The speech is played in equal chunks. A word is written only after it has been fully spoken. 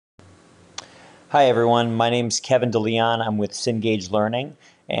Hi everyone, my name's Kevin DeLeon. I'm with Cengage Learning,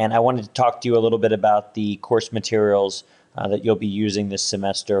 and I wanted to talk to you a little bit about the course materials that you'll be using this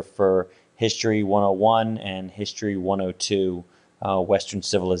semester for History 101 and History 102 Western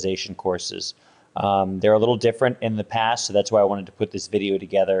Civilization courses. They're a little different in the past, so that's why I wanted to put this video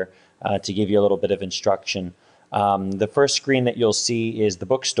together to give you a little bit of instruction. The first screen that you'll see is the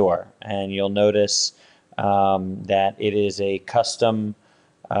bookstore, and you'll notice that it is a custom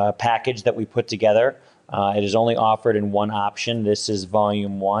package that we put together. It is only offered in one option. This is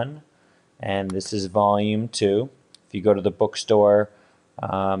volume 1 and this is volume 2. If you go to the bookstore,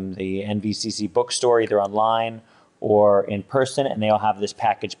 the NVCC bookstore, either online or in person, and they'll have this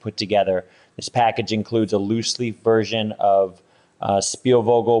package put together. This package includes a loose leaf version of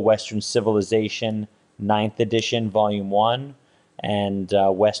Spielvogel Western Civilization 9th edition volume 1 and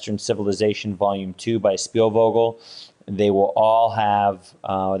Western Civilization volume 2 by Spielvogel. They will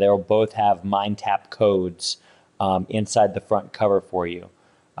both have MindTap codes inside the front cover for you.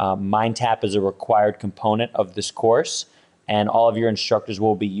 MindTap is a required component of this course, and all of your instructors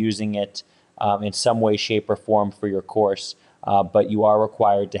will be using it in some way, shape, or form for your course, but you are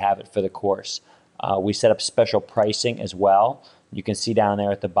required to have it for the course. We set up special pricing as well. You can see down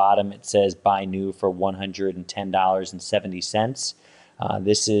there at the bottom it says buy new for $110.70.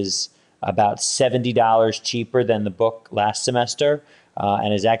 This is about $70 cheaper than the book last semester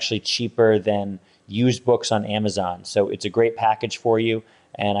and is actually cheaper than used books on Amazon. So it's a great package for you,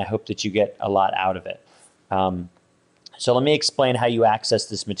 and I hope that you get a lot out of it. So let me explain how you access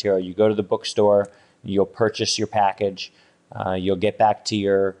this material. You go to the bookstore, you'll purchase your package, you'll get back to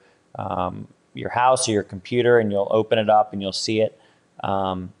your house or your computer, and you'll open it up and you'll see it.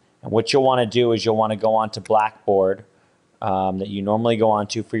 And what you'll want to do is you'll want to go onto Blackboard that you normally go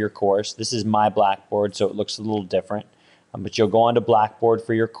onto for your course. This is my Blackboard, so it looks a little different. But you'll go onto Blackboard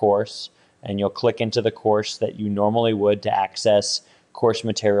for your course, and you'll click into the course that you normally would to access course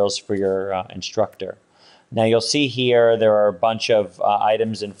materials for your instructor. Now you'll see here there are a bunch of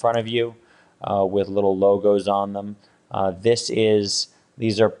items in front of you with little logos on them. These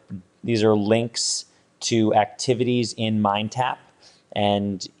are links to activities in MindTap,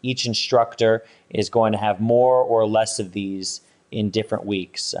 and each instructor is going to have more or less of these in different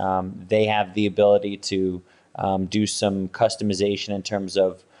weeks. They have the ability to do some customization in terms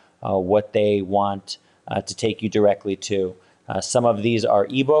of what they want to take you directly to. Some of these are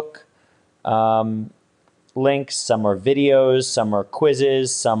ebook links, some are videos, some are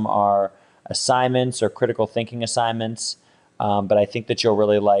quizzes, some are assignments or critical thinking assignments, but I think that you'll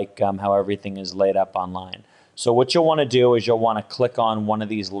really like how everything is laid up online. So what you'll want to do is you'll want to click on one of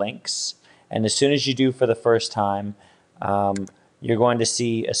these links, and as soon as you do for the first time, you're going to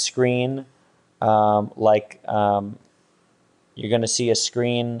see a screen like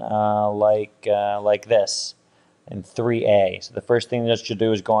this in 3A. So the first thing that you'll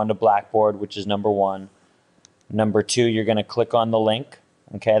do is go onto Blackboard, which is number 1. Number 2, you're going to click on the link,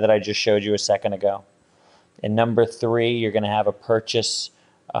 okay, that I just showed you a second ago. In number 3, you're going to have a purchase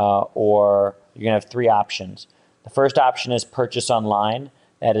or you're going to have 3 options. The first option is purchase online.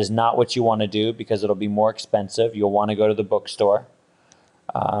 That is not what you want to do because it'll be more expensive. You'll want to go to the bookstore.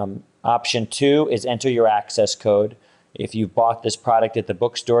 Option 2 is enter your access code. If you've bought this product at the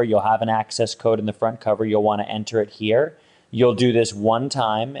bookstore, you'll have an access code in the front cover. You'll want to enter it here. You'll do this one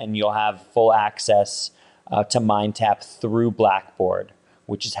time and you'll have full access to MindTap through Blackboard,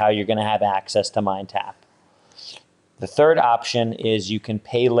 which is how you're going to have access to MindTap. The third option is you can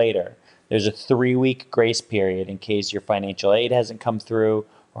pay later. There's a 3-week grace period in case your financial aid hasn't come through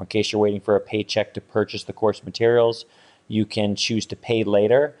or in case you're waiting for a paycheck to purchase the course materials. You can choose to pay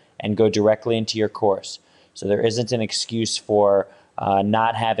later and go directly into your course. So there isn't an excuse for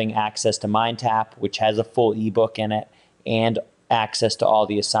not having access to MindTap, which has a full ebook in it, and access to all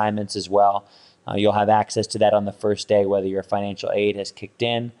the assignments as well. You'll have access to that on the first day, whether your financial aid has kicked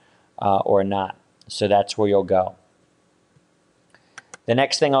in or not. So that's where you'll go. The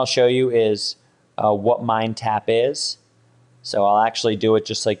next thing I'll show you is what MindTap is. So I'll actually do it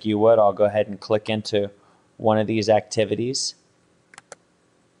just like you would. I'll go ahead and click into one of these activities.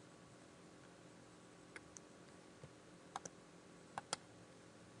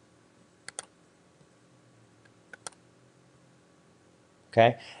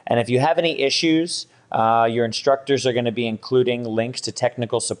 Okay, and if you have any issues, your instructors are going to be including links to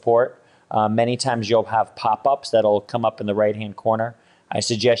technical support. Many times you'll have pop-ups that'll come up in the right-hand corner. I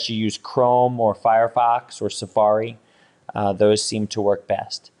suggest you use Chrome or Firefox or Safari. Those seem to work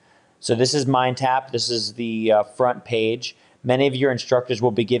best. So this is MindTap. This is the front page. Many of your instructors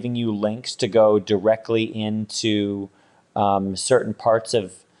will be giving you links to go directly into certain parts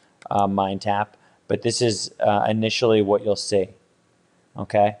of MindTap. but this is initially what you'll see.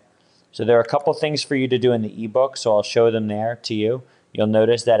 Okay, so there are a couple things for you to do in the ebook, so I'll show them there to you. You'll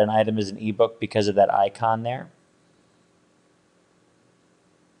notice that an item is an ebook because of that icon there.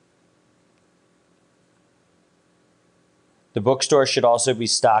 The bookstore should also be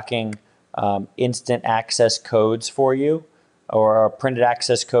stocking instant access codes for you, or printed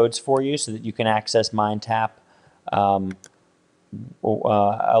access codes for you, so that you can access MindTap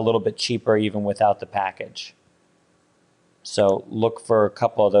a little bit cheaper even without the package. So look for a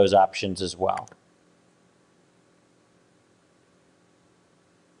couple of those options as well.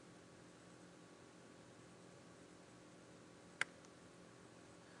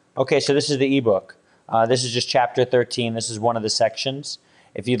 Okay, so this is the ebook. This is just chapter 13. This is one of the sections.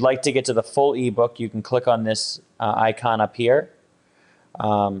 If you'd like to get to the full ebook, you can click on this icon up here.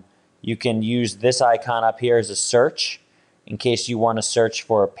 You can use this icon up here as a search in case you want to search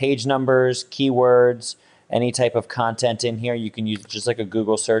for page numbers, keywords, any type of content in here. You can use it just like a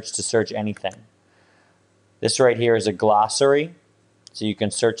Google search to search anything. This right here is a glossary, so you can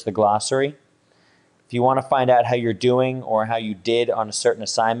search the glossary. If you want to find out how you're doing or how you did on a certain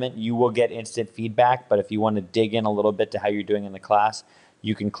assignment, you will get instant feedback, but if you want to dig in a little bit to how you're doing in the class,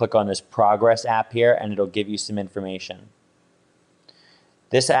 you can click on this progress app here and it'll give you some information.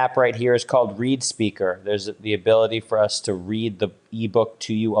 This app right here is called Read Speaker. There's the ability for us to read the ebook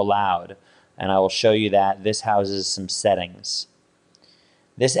to you aloud, and I will show you that. This houses some settings.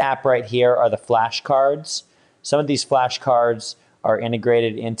 This app right here are the flashcards. Some of these flashcards are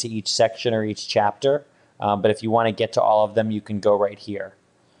integrated into each section or each chapter, but if you want to get to all of them, you can go right here.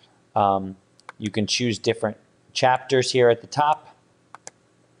 You can choose different chapters here at the top,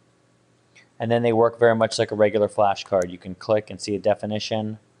 and then they work very much like a regular flashcard. You can click and see a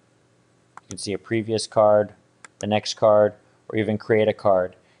definition, you can see a previous card, the next card, or even create a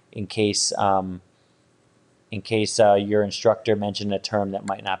card in case your instructor mentioned a term that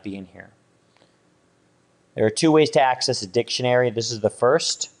might not be in here. There are two ways to access a dictionary. This is the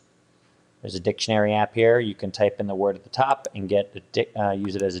first. There's a dictionary app here. You can type in the word at the top and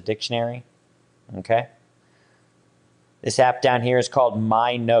use it as a dictionary. Okay. This app down here is called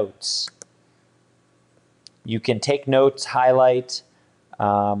My Notes. You can take notes, highlight,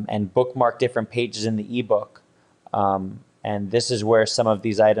 and bookmark different pages in the ebook. And this is where some of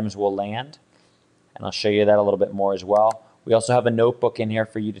these items will land. And I'll show you that a little bit more as well. We also have a notebook in here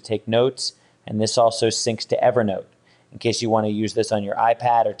for you to take notes. And this also syncs to Evernote in case you want to use this on your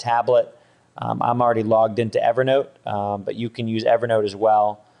iPad or tablet. I'm already logged into Evernote, but you can use Evernote as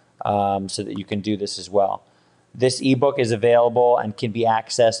well so that you can do this as well. This ebook is available and can be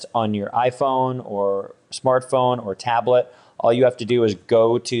accessed on your iPhone or smartphone or tablet. All you have to do is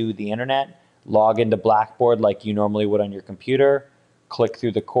go to the internet, log into Blackboard like you normally would on your computer, click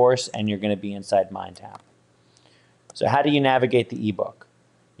through the course, and you're going to be inside MindTap. So how do you navigate the ebook?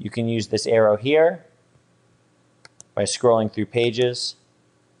 You can use this arrow here by scrolling through pages.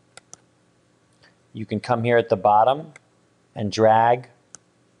 You can come here at the bottom and drag.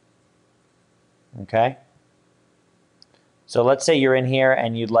 Okay? So let's say you're in here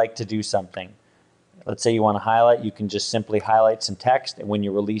and you'd like to do something. Let's say you want to highlight. You can just simply highlight some text, and when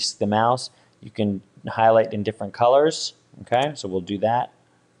you release the mouse, you can highlight in different colors. Okay? So we'll do that.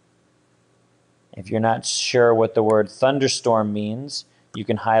 If you're not sure what the word thunderstorm means, you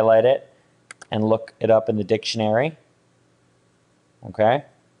can highlight it and look it up in the dictionary. Okay?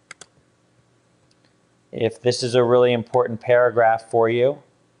 If this is a really important paragraph for you,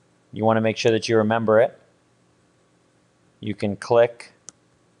 you want to make sure that you remember it, you can click,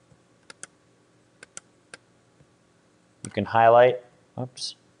 you can highlight,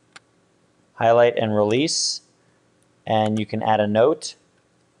 highlight and release, and you can add a note.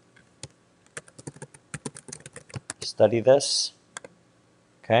 Study this.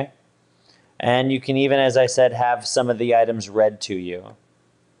 Okay, and you can even, as I said, have some of the items read to you.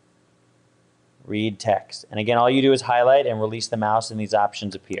 Read text. And again, all you do is highlight and release the mouse and these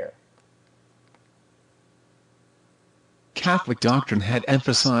options appear. Catholic doctrine had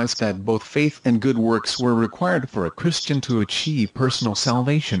emphasized that both faith and good works were required for a Christian to achieve personal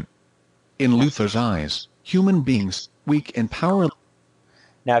salvation. In Luther's eyes, human beings, weak and powerless.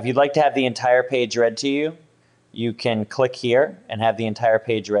 Now, if you'd like to have the entire page read to you, you can click here and have the entire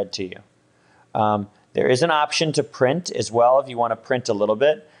page read to you. There is an option to print as well if you want to print a little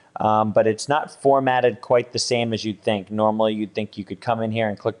bit, but it's not formatted quite the same as you'd think. Normally you'd think you could come in here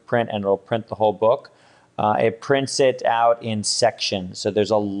and click print and it'll print the whole book. It prints it out in sections, so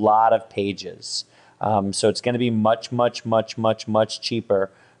there's a lot of pages. So it's going to be much cheaper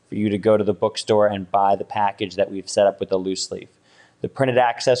for you to go to the bookstore and buy the package that we've set up with the loose leaf. The printed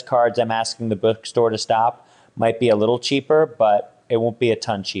access cards I'm asking the bookstore to stop might be a little cheaper, but it won't be a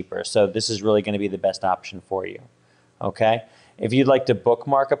ton cheaper. So this is really going to be the best option for you. Okay? If you'd like to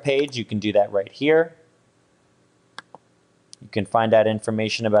bookmark a page, you can do that right here. You can find out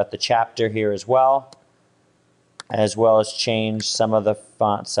information about the chapter here as well as change some of the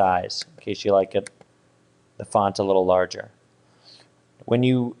font size in case you like the font a little larger. When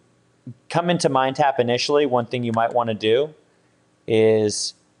you come into MindTap initially, one thing you might want to do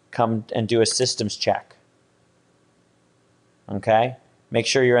is come and do a systems check. Okay? Make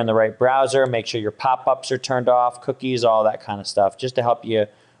sure you're in the right browser, make sure your pop-ups are turned off, cookies, all that kind of stuff, just to help you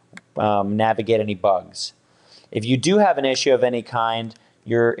navigate any bugs. If you do have an issue of any kind,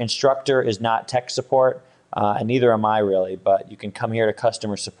 your instructor is not tech support, and neither am I really, but you can come here to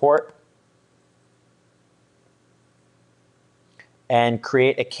customer support and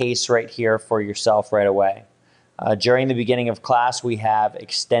create a case right here for yourself right away. During the beginning of class, we have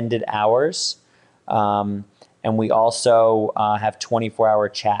extended hours, and we also have 24-hour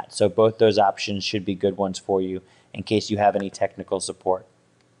chat. So both those options should be good ones for you in case you have any technical support.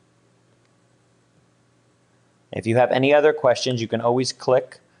 If you have any other questions, you can always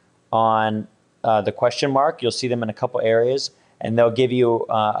click on the question mark. You'll see them in a couple areas, and they'll give you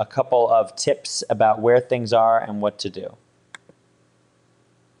a couple of tips about where things are and what to do.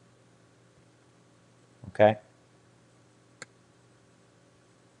 Okay?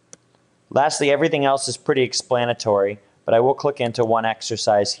 Lastly, everything else is pretty explanatory, but I will click into one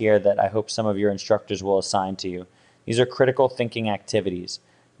exercise here that I hope some of your instructors will assign to you. These are critical thinking activities.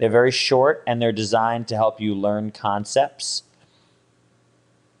 They're very short, and they're designed to help you learn concepts.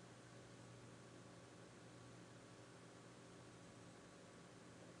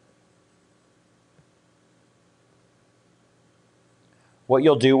 What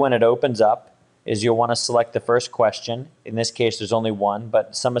you'll do when it opens up is you'll want to select the first question. In this case, there's only one,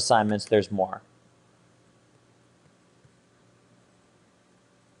 but some assignments, there's more.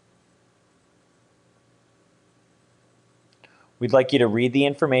 We'd like you to read the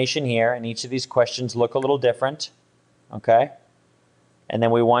information here, and each of these questions look a little different, okay? And then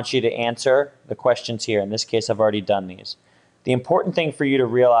we want you to answer the questions here. In this case, I've already done these. The important thing for you to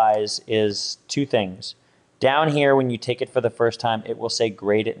realize is two things. Down here, when you take it for the first time, it will say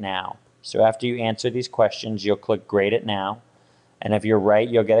grade it now. So after you answer these questions, you'll click grade it now. And if you're right,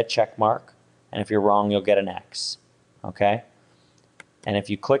 you'll get a check mark. And if you're wrong, you'll get an X, okay? And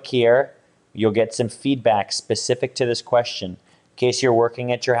if you click here, you'll get some feedback specific to this question. In case you're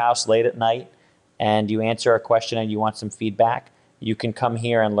working at your house late at night and you answer a question and you want some feedback, you can come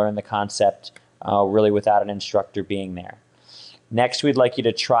here and learn the concept really without an instructor being there. Next, we'd like you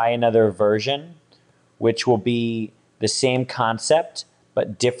to try another version, which will be the same concept,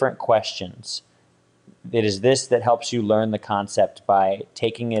 but different questions. It is this that helps you learn the concept by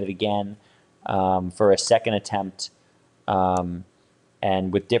taking it again for a second attempt and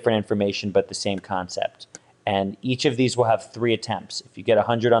with different information, but the same concept. And each of these will have 3 attempts. If you get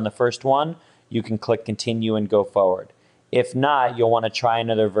 100 on the first one, you can click continue and go forward. If not, you'll want to try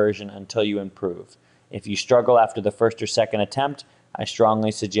another version until you improve. If you struggle after the first or second attempt, I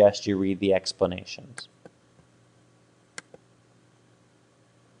strongly suggest you read the explanations.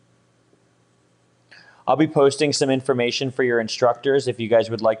 I'll be posting some information for your instructors if you guys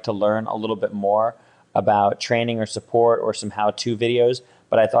would like to learn a little bit more about training or support or some how-to videos,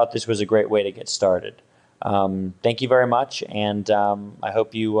 but I thought this was a great way to get started. Thank you very much, and I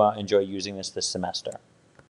hope you enjoy using this semester.